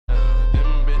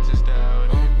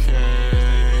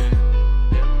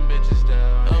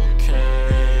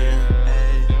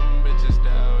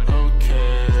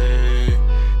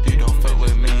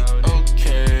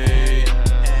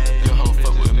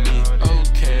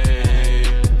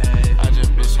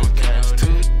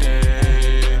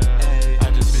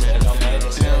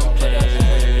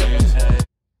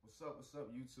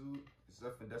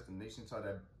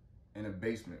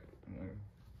basement.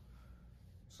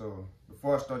 So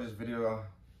before I start this video,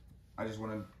 I just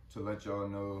wanted to let y'all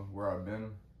know where I've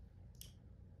been.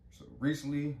 So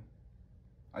recently,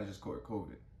 I just caught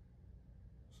COVID.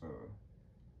 So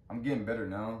I'm getting better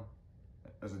now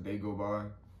as the day go by,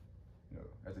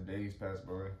 as the days pass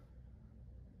by.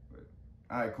 But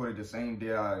I had caught it the same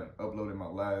day I uploaded my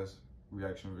last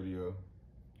reaction video.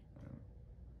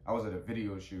 I was at a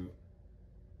video shoot,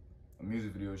 a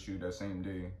music video shoot that same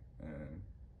day, and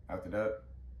after that,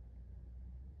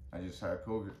 I just had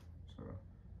COVID. So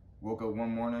woke up one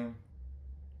morning,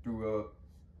 threw up,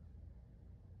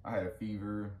 I had a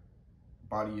fever,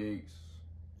 body aches,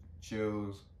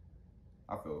 chills.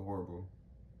 I felt horrible.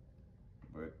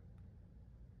 But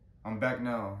I'm back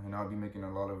now, and I'll be making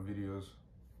a lot of videos.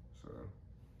 So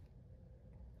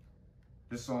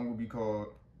this song will be called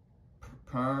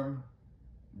Perm,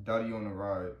 Dotty on the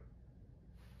Ride.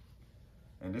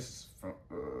 And this is from,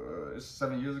 it's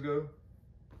 7 years ago.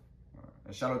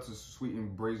 And shout out to Sweet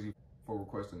and Brazy for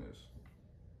requesting this.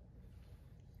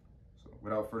 So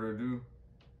without further ado,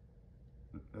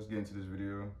 let's get into this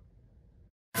video.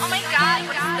 Oh my God,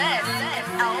 what is this?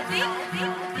 Elvie?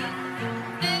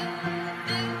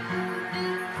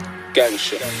 Gang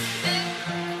shit.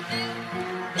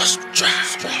 What's the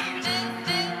drive?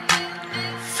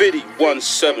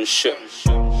 50-17 shit.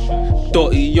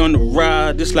 Dotty on the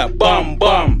ride, it's like bum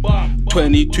bum.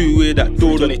 22 with that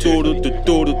daughter.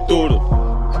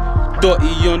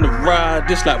 Dotty on the ride,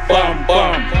 it's like bum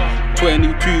bum.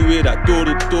 22 with that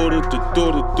daughter.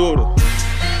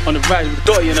 On the ride with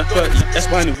Dotty and a 30, that's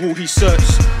behind the wall he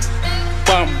searched.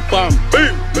 Bum bum,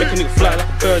 boom, make a nigga fly like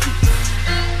a birdie.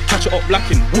 Catch it up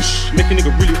lacking, whoosh, make a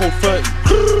nigga really hold 30.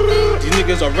 These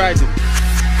niggas are riding,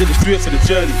 they just do it for the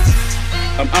journey.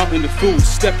 I'm out in the field,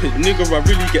 stepping, nigga, I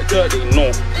really get dirty.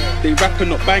 No, they rapping,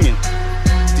 not banging.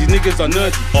 These niggas are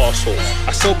nerdy, arseholes.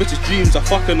 I sell bitches dreams, I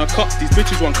fuck and I cut. These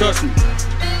bitches want curse me.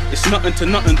 It's nothing to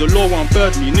nothing, the law want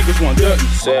bird me. Niggas want dirty.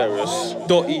 Serious.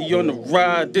 Dotty on the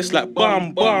ride, this like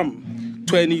bum bum.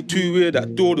 22 with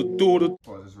that daughter.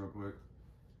 Pause this real quick.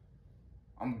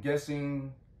 I'm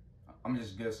guessing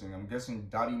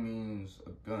Dotty means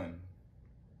a gun.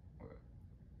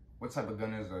 What type of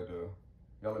gun is that though?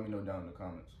 Y'all let me know down in the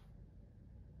comments.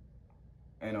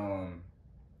 And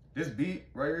this beat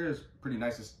right here is pretty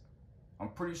nice. I'm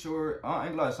pretty sure, I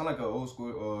ain't gonna lie, it sound like an old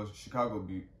school Chicago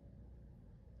beat.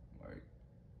 Like,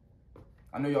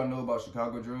 I know y'all know about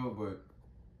Chicago drill, but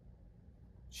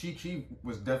he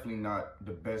was definitely not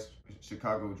the best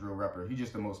Chicago drill rapper. He's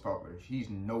just the most popular. He's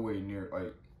nowhere near,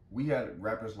 like, we had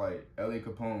rappers like L.A.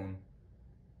 Capone,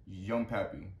 Young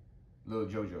Pappy, Lil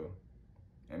JoJo.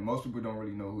 And most people don't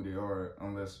really know who they are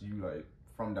unless you like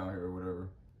from down here or whatever.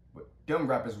 But them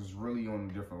rappers was really on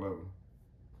a different level.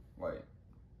 Like,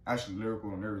 actually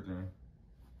lyrical and everything.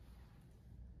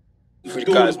 For you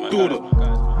guys, man.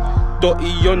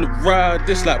 Dotty on the ride,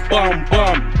 this like bum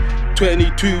bum.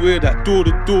 22 with that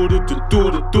daughter.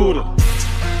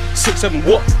 6-7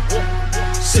 what?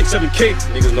 6-7K.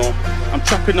 Niggas know. I'm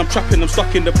trapping, I'm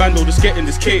stuck in the bando, just getting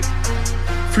this cake.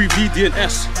 3 VD and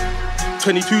S.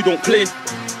 22 don't play.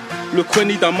 Look when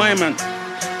he done my man.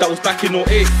 That was back in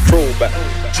 08. Throwback.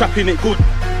 Trapping it good.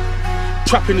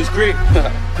 Trapping is great.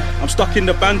 I'm stuck in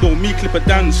the bando, me clipper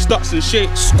Dan, Stutz and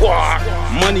shake. Squad.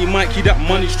 Money Mikey, that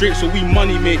money straight, so we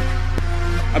money make.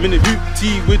 I'm in the UT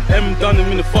with M done, I'm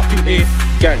in the fucking A.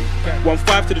 Gang.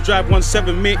 1-5 to the drive,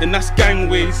 1-7 mate, and that's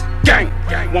gangways. Gang.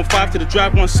 1-5 to the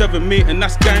drive, 1-7 mate, and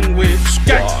that's gangways.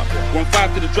 Gang.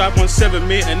 1-5 to the drive, 1-7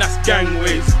 mate, and that's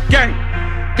gangways. Gang.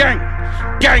 Gang.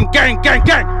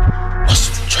 What's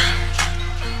the drive?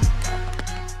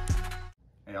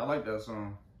 Hey, I like that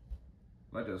song.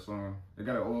 It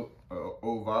got an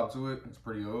old vibe to it. It's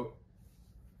pretty old.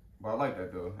 But I like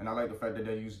that though. And I like the fact that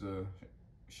they used the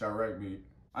Chirac beat.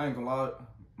 I ain't gonna lie,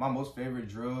 my most favorite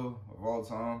drill of all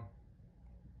time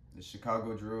is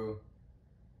Chicago drill.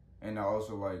 And I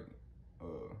also like,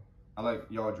 I like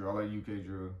y'all drill, I like UK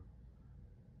drill.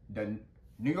 That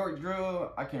New York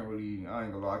drill, I ain't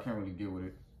gonna lie, I can't really get with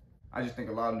it. I just think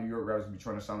a lot of New York rappers be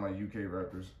trying to sound like UK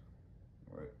rappers.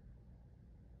 But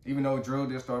even though drill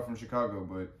did start from Chicago,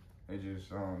 but it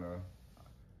just, I don't know.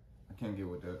 I can't get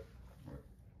with that. But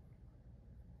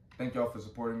thank y'all for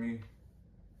supporting me.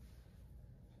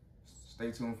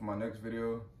 Stay tuned for my next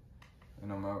video,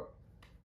 and I'm out.